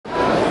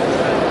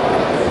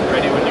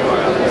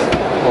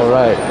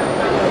right.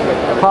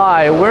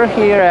 Hi, we're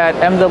here at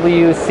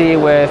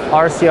MWC with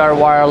RCR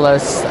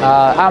Wireless.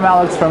 I'm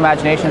Alex from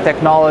Imagination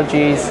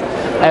Technologies,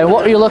 and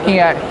what you're looking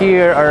at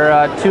here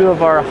are two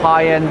of our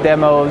high-end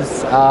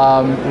demos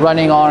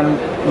running on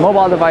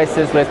mobile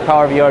devices with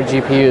PowerVR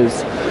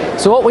GPUs.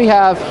 So what we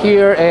have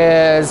here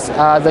is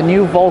the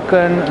new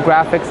Vulkan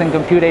graphics and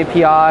compute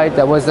API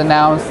that was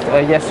announced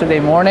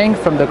yesterday morning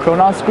from the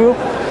Kronos group.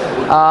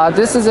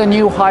 This is a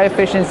new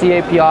high-efficiency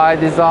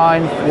API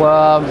designed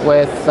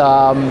with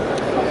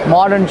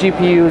modern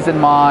GPUs in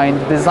mind,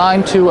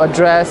 designed to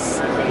address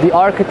the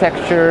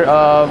architecture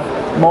of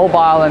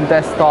mobile and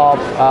desktop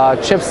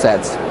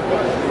chipsets.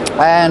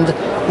 And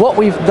what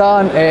we've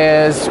done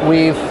is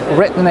we've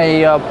written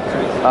a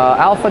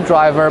alpha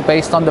driver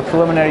based on the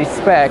preliminary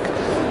spec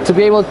to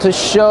be able to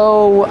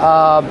show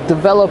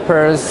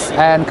developers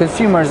and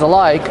consumers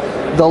alike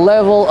the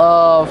level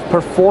of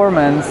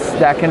performance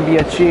that can be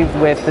achieved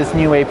with this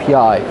new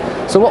API.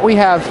 So what we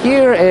have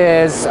here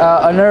is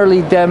an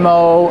early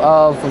demo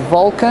of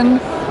Vulkan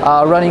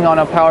running on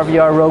a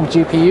PowerVR Rogue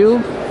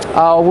GPU.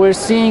 We're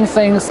seeing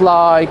things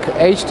like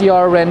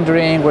HDR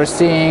rendering, we're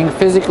seeing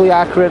physically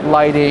accurate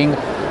lighting,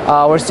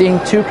 we're seeing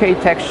 2K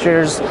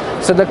textures,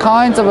 so the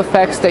kinds of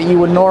effects that you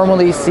would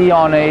normally see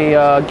on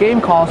a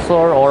game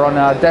console or on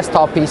a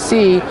desktop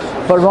PC,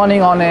 but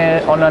running on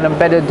an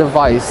embedded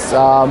device.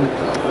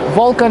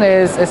 Vulkan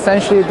is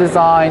essentially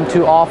designed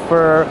to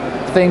offer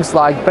things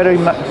like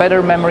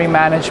better memory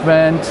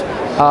management,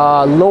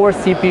 lower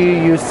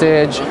CPU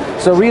usage,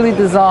 so really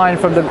designed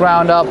from the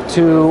ground up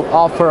to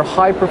offer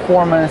high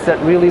performance at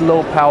really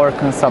low power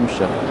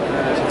consumption.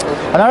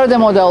 Another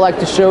demo that I'd like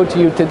to show to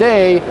you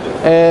today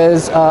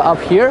is up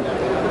here.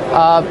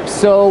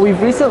 So we've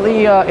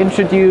recently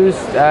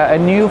introduced a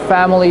new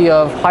family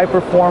of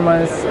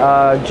high-performance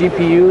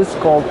GPUs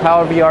called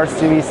PowerVR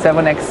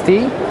V7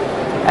 XT.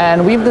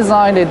 And we've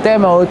designed a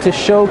demo to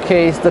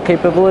showcase the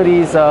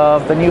capabilities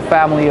of the new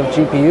family of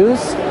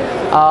GPUs.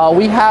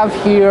 We have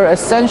here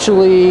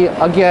essentially,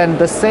 again,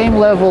 the same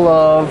level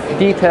of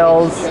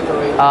details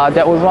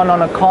that would run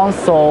on a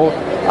console,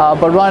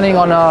 but running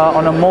on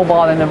a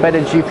mobile and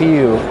embedded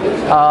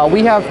GPU.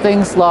 We have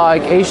things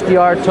like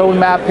HDR tone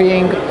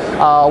mapping.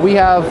 We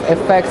have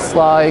effects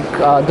like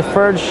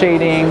deferred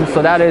shading,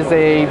 so that is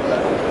a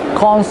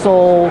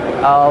console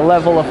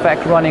level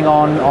effect running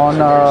on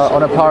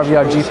a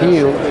PowerVR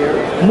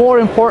GPU. More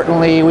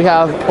importantly, we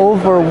have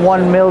over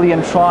 1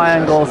 million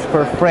triangles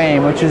per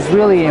frame, which is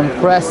really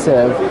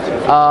impressive.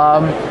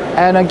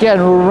 And again,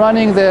 we're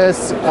running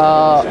this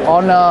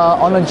on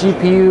a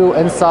GPU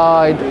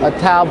inside a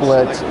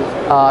tablet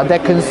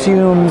that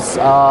consumes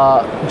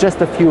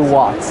just a few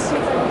watts.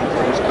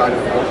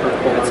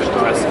 It's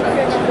impressive.